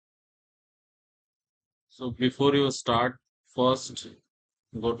So before you start, first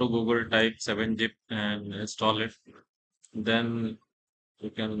go to Google, type 7-zip and install it. Then you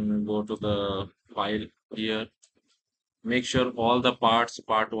can go to the file here. Make sure all the parts,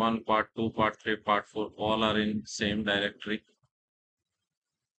 part 1, part 2, part 3, part 4, all are in same directory.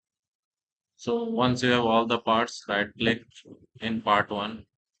 So once you have all the parts, right click in part 1,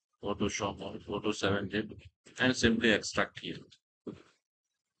 go to show more, go to 7-zip and simply extract here.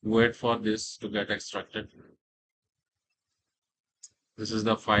 Wait for this to get extracted. This is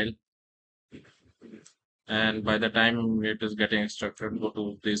the file. And by the time it is getting extracted, go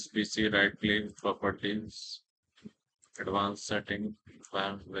to this PC, right click, properties, advanced setting,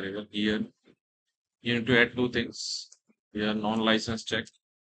 very well. Here, you need to add two things. Here, non-license check.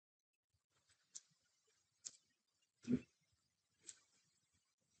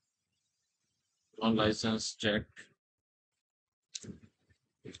 Non-license check.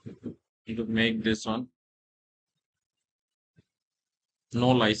 You to make this one no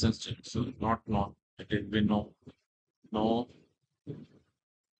license check. So not no. It will be no. No.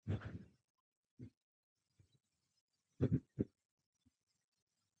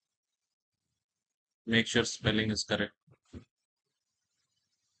 Make sure spelling is correct.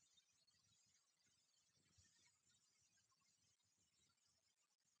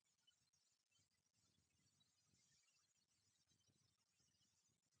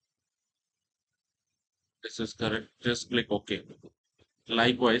 This is correct. Just click OK.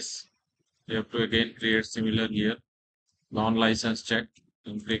 Likewise, you have to again create similar here. Non-license check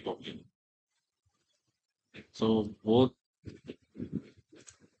and click OK. So both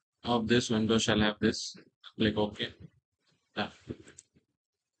of this window shall have this. Click OK. Yeah.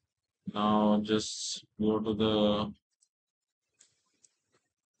 Now just go to the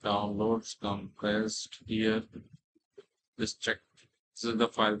downloads compressed here. This check. This is the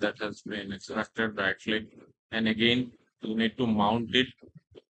file that has been extracted. Right click, and again you need to mount it,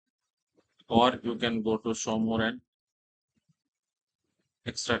 or you can go to show more and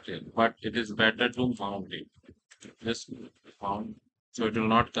extract it. But it is better to mount it. Just mount so it will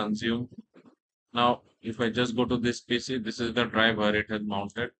not consume. Now, if I just go to this PC, this is the driver it has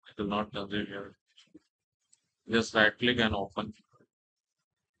mounted. It will not consume here. Just right click and open.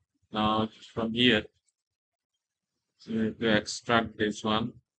 Now from here, so you need to extract this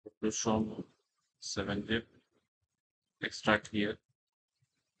one to show 7-zip. Extract here.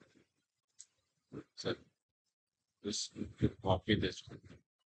 So just copy this one.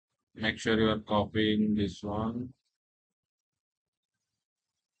 Make sure you are copying this one,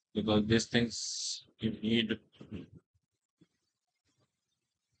 because these things you need.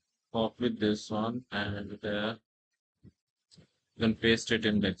 Copy this one and you can paste it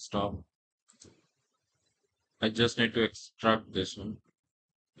in desktop. I just need to extract this one.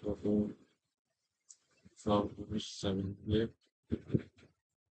 Go to from 7-zip.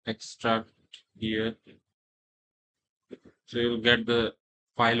 Extract here. So you'll get the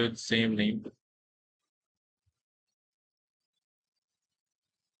file with same name.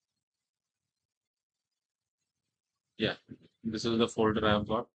 Yeah, this is the folder I've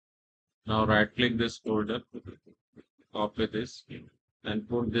got. Now right click this folder, copy this and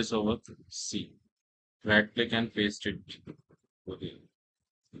put this over C. Right click and paste it over here.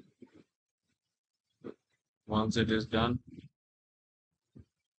 Once it is done,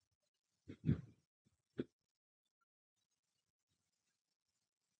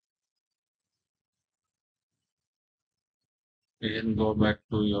 you can go back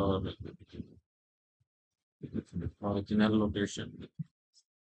to your original location.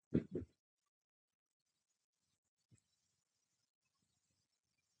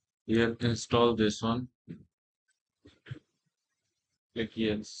 Here, install this one. Click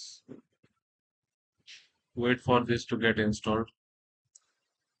yes. Wait for this to get installed.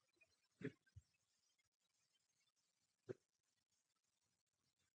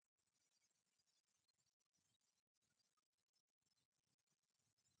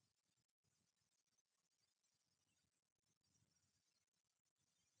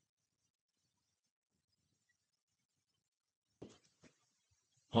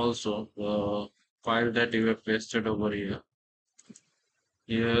 Also, the file that you have pasted over here,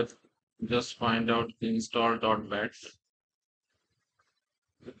 just find out install.bat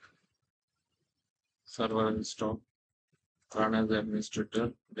server install, run as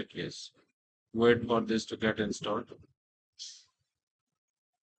administrator, click yes. Wait for this to get installed.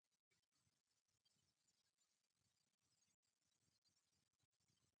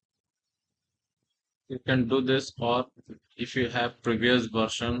 You can do this, or if you have previous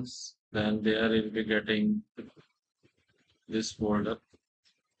versions, then there you'll be getting this folder.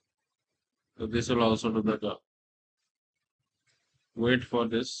 So this will also do the job. Wait for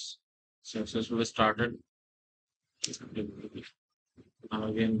this. Successfully started. Now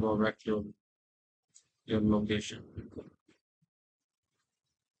again go back to your location.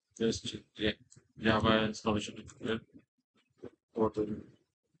 Just check Java installation. Go to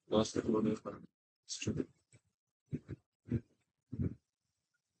first folder for student.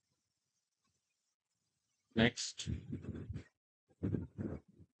 Next,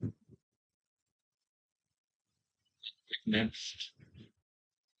 next,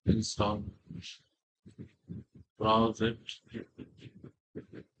 install, browse it,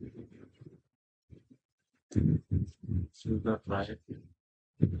 see the drive.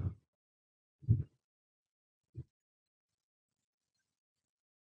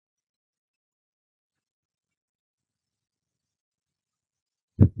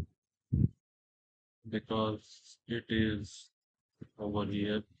 Because it is over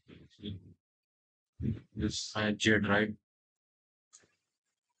here. See this IJ drive.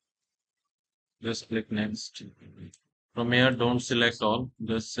 Just click next. From here, don't select all,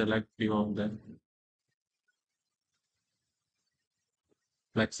 just select few of them.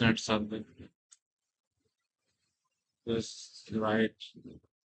 FlexNet something. Just write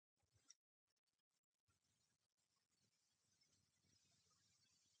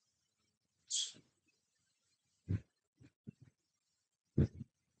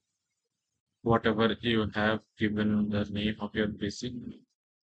whatever you have given the name of your PC,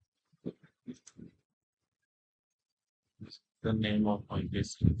 the name of my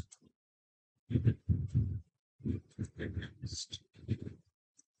PC. Next.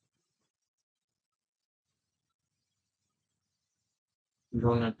 You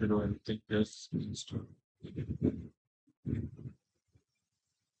don't have to do anything, just install.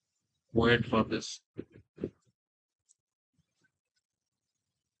 Wait for this.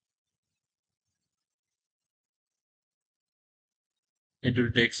 It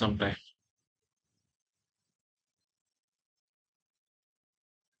will take some time.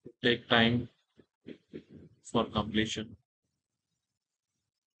 Take time for completion.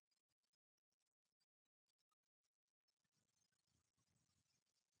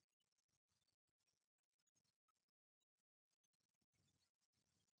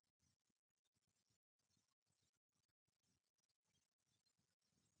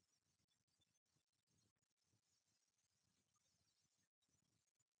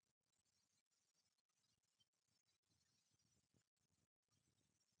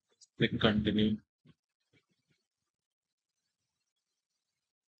 Click continue.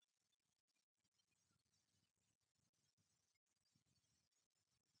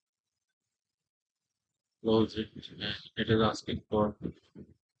 Close it. And it is asking for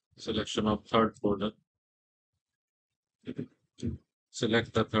selection of third folder.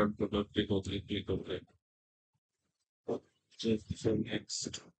 Select the third folder. Click OK. Click OK. Just say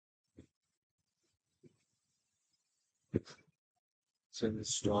next. Say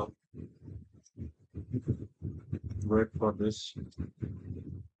stop. Wait for this.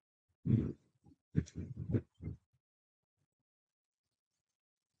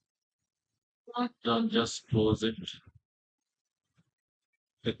 Don't just close it.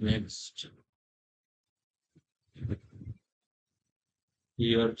 Click next.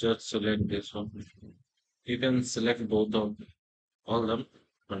 Here, just select this one. You can select both of all them,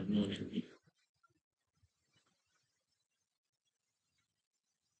 but no need.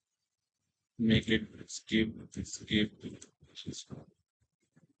 Make it skip, skip.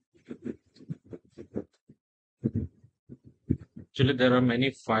 Actually, there are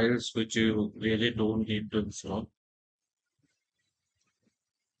many files which you really don't need to install.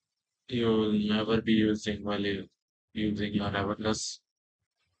 You'll never be using while you using your ABAQUS.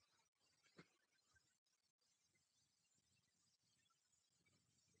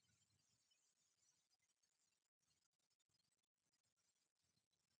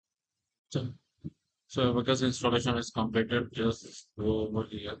 So, so ABAQUS installation is completed, just go over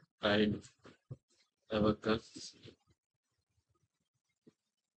here, type ABAQUS.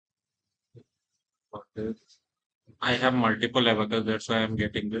 What is I have multiple ABAQUS, that's why I'm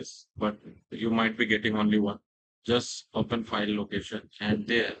getting this, but you might be getting only one. Just open file location and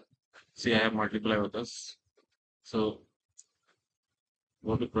there, see I have multiple ABAQUS. So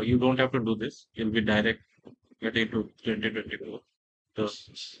go to Pro. You don't have to do this. You'll be direct getting to 2024. The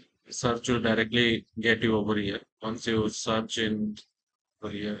search will directly get you over here. Once you search in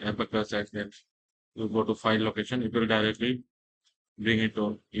over here, ABAQUS and then you go to file location, it will directly bring it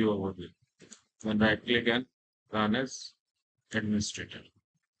to you over here. Then right click and run as administrator.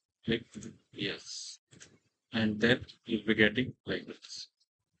 Click yes. And then you'll be getting like this.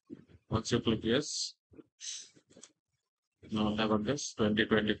 Once you click yes, now ABAQUS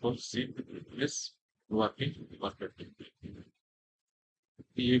 2024, see, yes, working perfectly.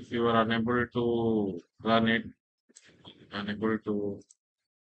 If you are unable to run it, unable to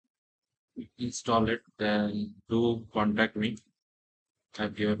install it, then do contact me.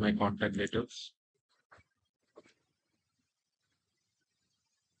 I've given my contact details.